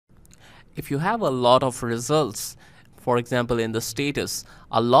If you have a lot of results, for example in the status,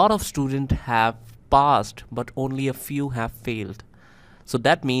 a lot of students have passed but only a few have failed. So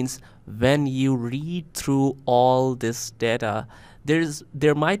that means when you read through all this data,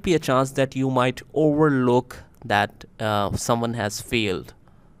 there might be a chance that you might overlook that someone has failed.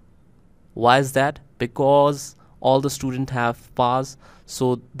 Why is that? Because all the students have passed,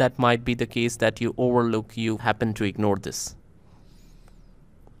 so that might be the case that you overlook, you happen to ignore this.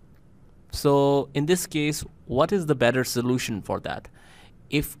 So in this case, what is the better solution for that?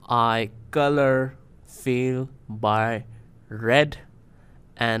 If I color fail by red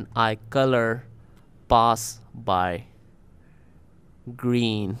and I color pass by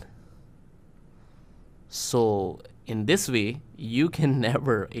green, so in this way you can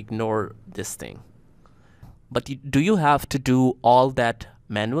never ignore this thing. But do you have to do all that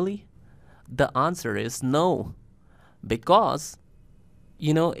manually? The answer is no, because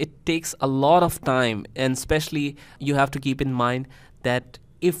it takes a lot of time, and especially you have to keep in mind that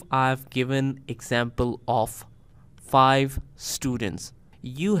if I've given example of 5 students,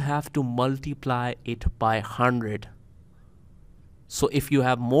 you have to multiply it by 100. So if you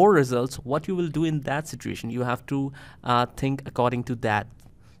have more results, what you will do in that situation, you have to think according to that.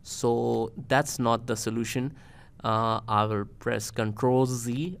 So that's not the solution. I will press Ctrl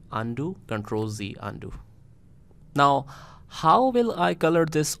Z, undo, Ctrl Z, undo. Now, how will I color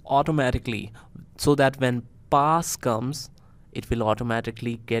this automatically so that when pass comes, it will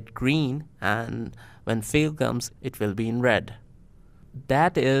automatically get green, and when fail comes, it will be in red?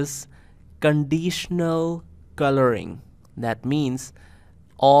 That is conditional coloring. That means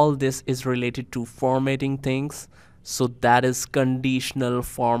all this is related to formatting things, so that is conditional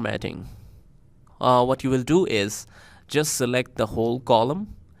formatting. What you will do is just select the whole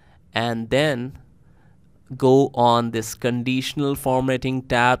column and then go on this conditional formatting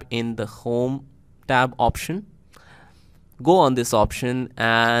tab in the home tab option. Go on this option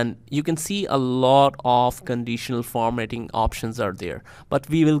and you can see a lot of conditional formatting options are there, but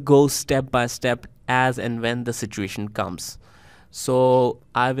we will go step by step as and when the situation comes. So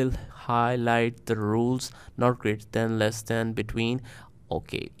I will highlight the rules: not greater than, less than, between,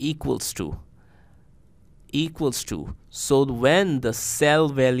 okay, equals to. So when the cell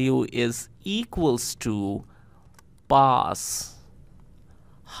value is equals to pass,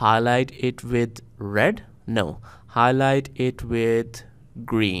 highlight it with red, no, highlight it with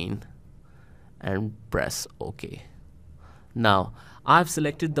green and press OK. Now I've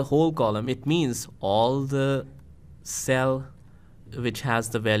selected the whole column. It means all the cell which has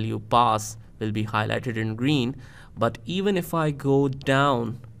the value pass will be highlighted in green. But even if I go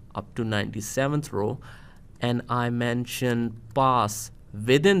down up to 97th row and I mention pass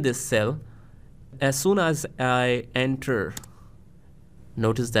within this cell, as soon as I enter,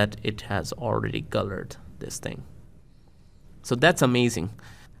 notice that it has already colored this thing. So that's amazing.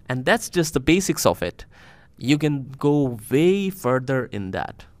 And that's just the basics of it. You can go way further in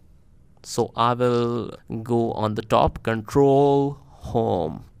that. So I will go on the top, Control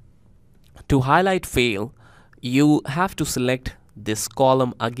Home. To highlight fail, you have to select this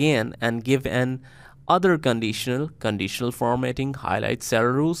column again and give an other conditional formatting, highlight cell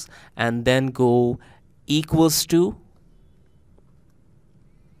rules, and then go equals to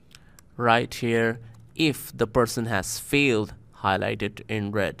right here. If the person has failed, highlight it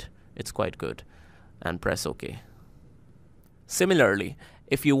in red. It's quite good, and press OK. Similarly,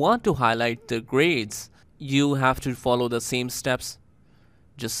 if you want to highlight the grades, you have to follow the same steps.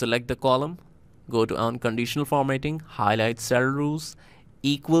 Just select the column, go to unconditional formatting, highlight cell rules,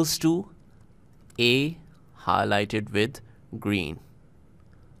 equals to A, highlighted with green.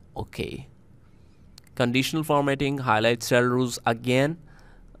 OK. Conditional formatting, highlight cell rules again,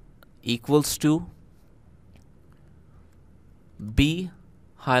 equals to B,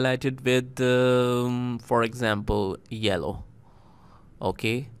 highlighted with for example yellow.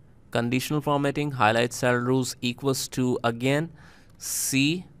 Okay, conditional formatting, highlight cell rules, equals to again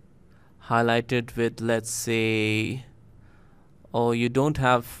C, highlighted with, let's say, oh, you don't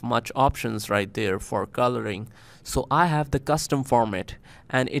have much options right there for coloring, so I have the custom format,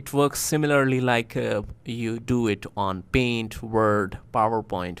 and it works similarly like you do it on Paint, Word,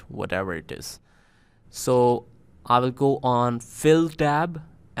 PowerPoint, whatever it is. So I will go on Fill tab,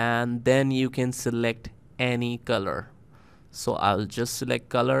 and then you can select any color. So I'll just select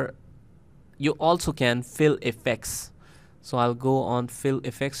color. You also can fill effects. So I'll go on fill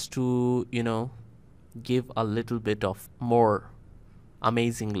effects to, give a little bit of more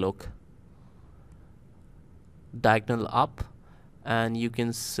amazing look. Diagonal up, and you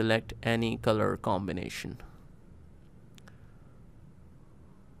can select any color combination.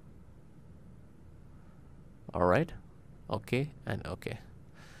 All right, okay and okay.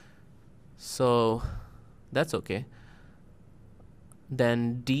 So that's okay.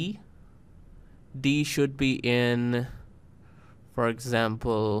 Then D should be in, for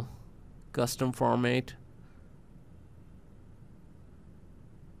example, custom format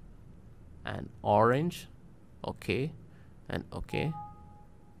and orange. Okay and okay.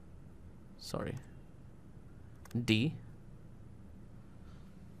 Sorry, D.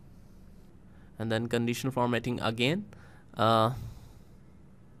 And then conditional formatting again.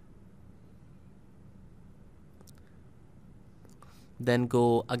 Then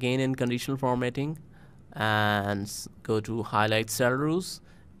go again in conditional formatting and go to highlight cell rules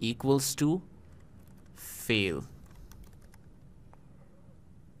equals to fail.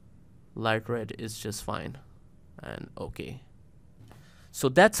 Light red is just fine and okay. So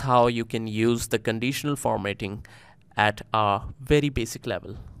that's how you can use the conditional formatting at a very basic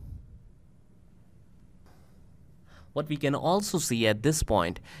level. What we can also see at this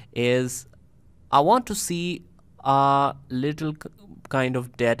point is I want to see a little kind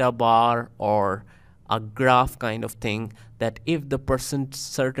of data bar or a graph kind of thing, that if the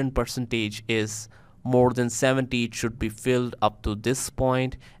certain percentage is more than 70, it should be filled up to this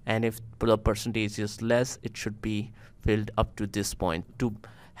point, and if the percentage is less, it should be filled up to this point to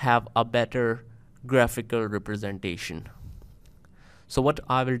have a better graphical representation. So what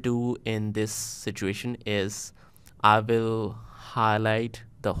I will do in this situation is I will highlight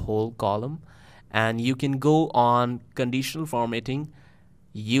the whole column, and you can go on conditional formatting,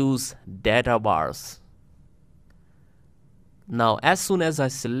 use data bars. Now as soon as I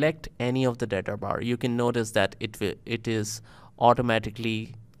select any of the data bar, you can notice that it is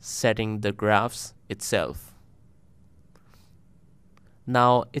automatically setting the graphs itself.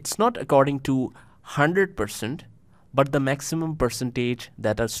 Now it's not according to 100%, but the maximum percentage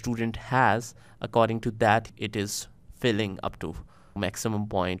that a student has, according to that it is filling up to maximum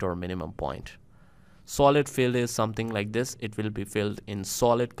point or minimum point. Solid fill is something like this. It will be filled in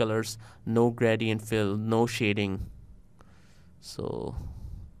solid colors, no gradient fill, no shading. So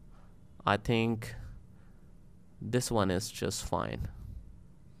I think this one is just fine.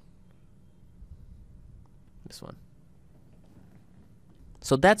 This one.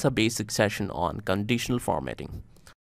 So that's a basic session on conditional formatting.